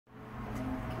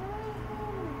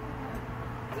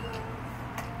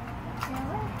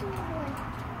Work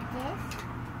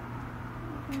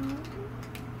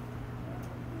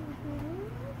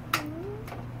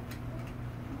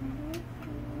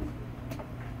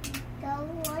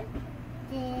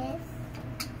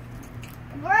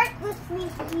with me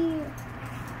here.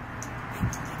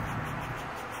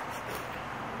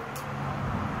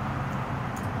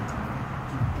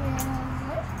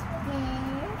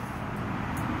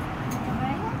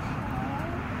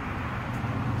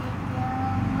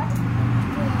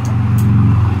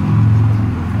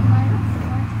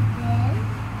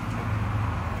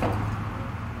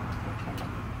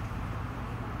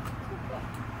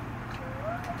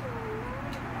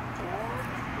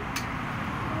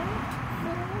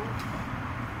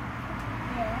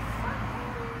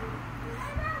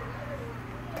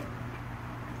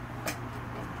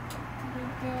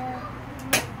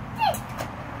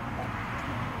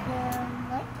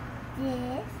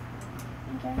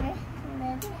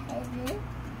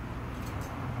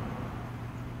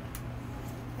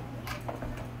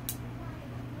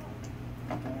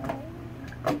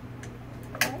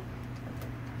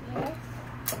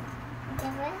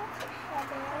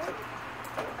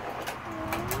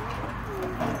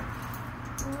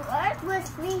 Work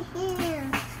with me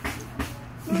here.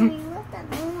 Mommy, what's that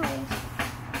noise?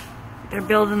 They're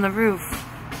building the roof.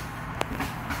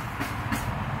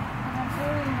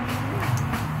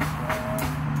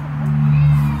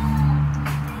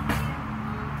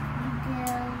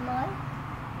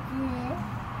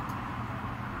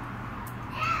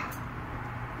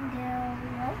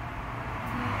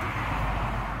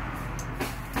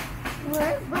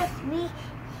 Work with me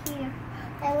here.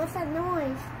 That was a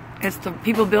noise. It's the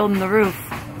people building the roof.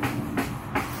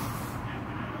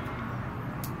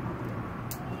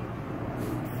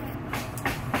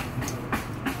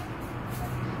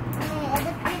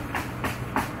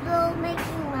 People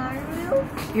making my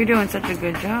roof. You're doing such a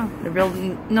good job. They're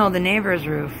building, no, the neighbor's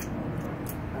roof.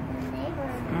 The neighbor.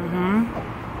 Mm-hmm.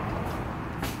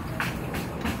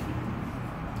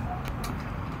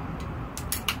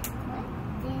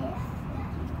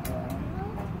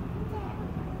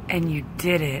 And you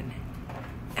did it.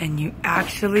 And you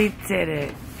actually did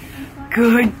it.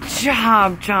 Good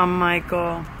job, John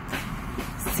Michael.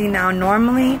 See, now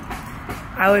normally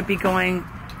I would be going,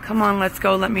 come on, let's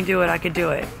go, let me do it, I could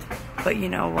do it. But you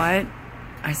know what?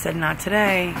 I said not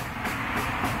today.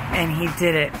 And he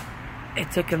did it. It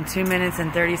took him 2 minutes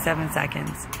and 37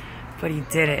 seconds. But he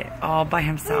did it all by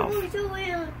himself.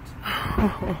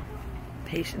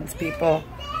 Patience, people.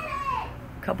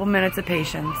 A couple minutes of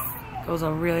patience goes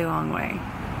a really long way.